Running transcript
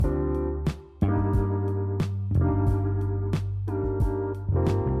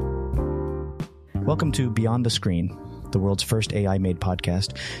Welcome to Beyond the Screen, the world's first AI-made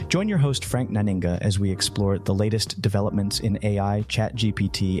podcast. Join your host, Frank Naninga, as we explore the latest developments in AI,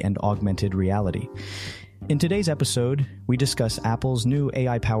 ChatGPT, and augmented reality. In today's episode, we discuss Apple's new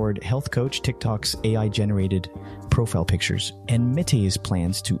AI-powered health coach, TikTok's AI-generated profile pictures, and Meta's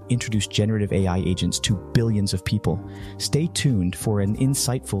plans to introduce generative AI agents to billions of people. Stay tuned for an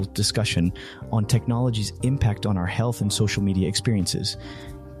insightful discussion on technology's impact on our health and social media experiences.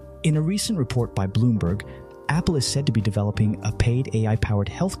 In a recent report by Bloomberg, Apple is said to be developing a paid AI-powered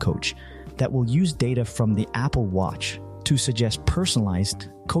health coach that will use data from the Apple Watch to suggest personalized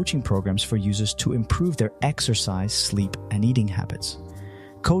coaching programs for users to improve their exercise, sleep, and eating habits.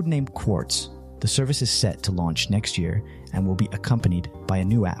 Codenamed Quartz, the service is set to launch next year and will be accompanied by a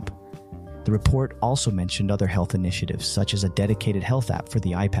new app. The report also mentioned other health initiatives, such as a dedicated health app for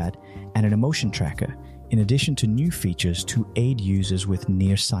the iPad and an emotion tracker, in addition to new features to aid users with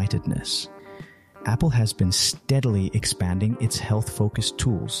nearsightedness. Apple has been steadily expanding its health-focused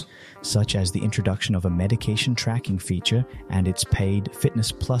tools, such as the introduction of a medication tracking feature and its paid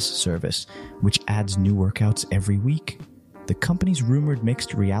Fitness Plus service, which adds new workouts every week. The company's rumored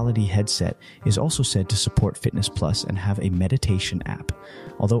mixed reality headset is also said to support Fitness Plus and have a meditation app.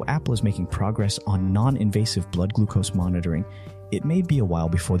 Although Apple is making progress on non-invasive blood glucose monitoring, it may be a while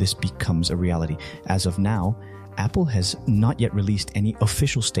before this becomes a reality. As of now, Apple has not yet released any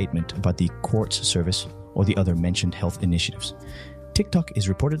official statement about the Quartz service or the other mentioned health initiatives. TikTok is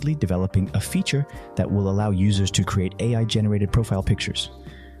reportedly developing a feature that will allow users to create AI-generated profile pictures.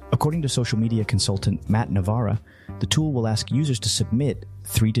 According to social media consultant Matt Navarra, the tool will ask users to submit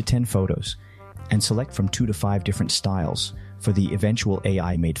 3 to 10 photos and select from 2 to 5 different styles for the eventual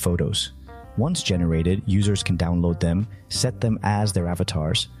AI-made photos. Once generated, users can download them, set them as their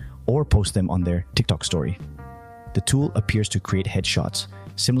avatars, or post them on their TikTok story. The tool appears to create headshots,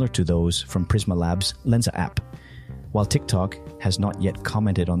 similar to those from Prisma Labs' Lensa app. While TikTok has not yet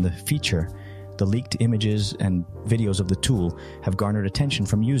commented on the feature, the leaked images and videos of the tool have garnered attention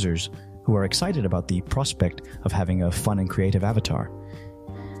from users who are excited about the prospect of having a fun and creative avatar.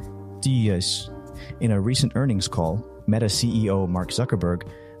 In a recent earnings call, Meta CEO Mark Zuckerberg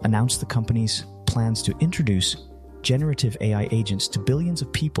announced the company's plans to introduce generative AI agents to billions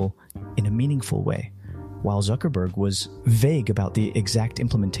of people in a meaningful way. While Zuckerberg was vague about the exact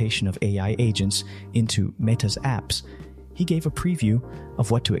implementation of AI agents into Meta's apps, he gave a preview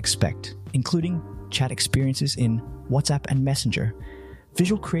of what to expect, including chat experiences in WhatsApp and Messenger,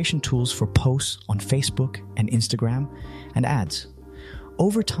 visual creation tools for posts on Facebook and Instagram, and ads.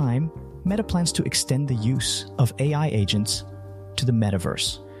 Over time, Meta plans to extend the use of AI agents to the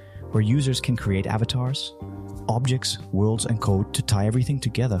metaverse, where users can create avatars, objects, worlds, and code to tie everything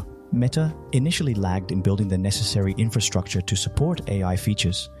together. Meta initially lagged in building the necessary infrastructure to support AI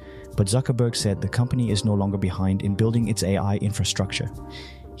features, but Zuckerberg said the company is no longer behind in building its AI infrastructure.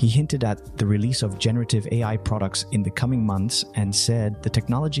 He hinted at the release of generative AI products in the coming months and said the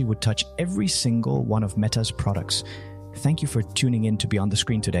technology would touch every single one of Meta's products. Thank you for tuning in to Beyond the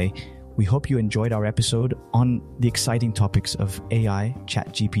Screen today. We hope you enjoyed our episode on the exciting topics of AI,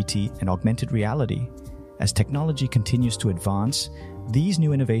 ChatGPT, and augmented reality. As technology continues to advance, these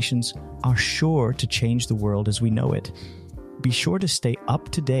new innovations are sure to change the world as we know it. Be sure to stay up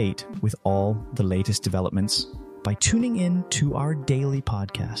to date with all the latest developments by tuning in to our daily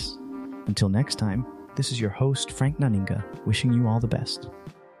podcast. Until next time, this is your host, Frank Naninga, wishing you all the best.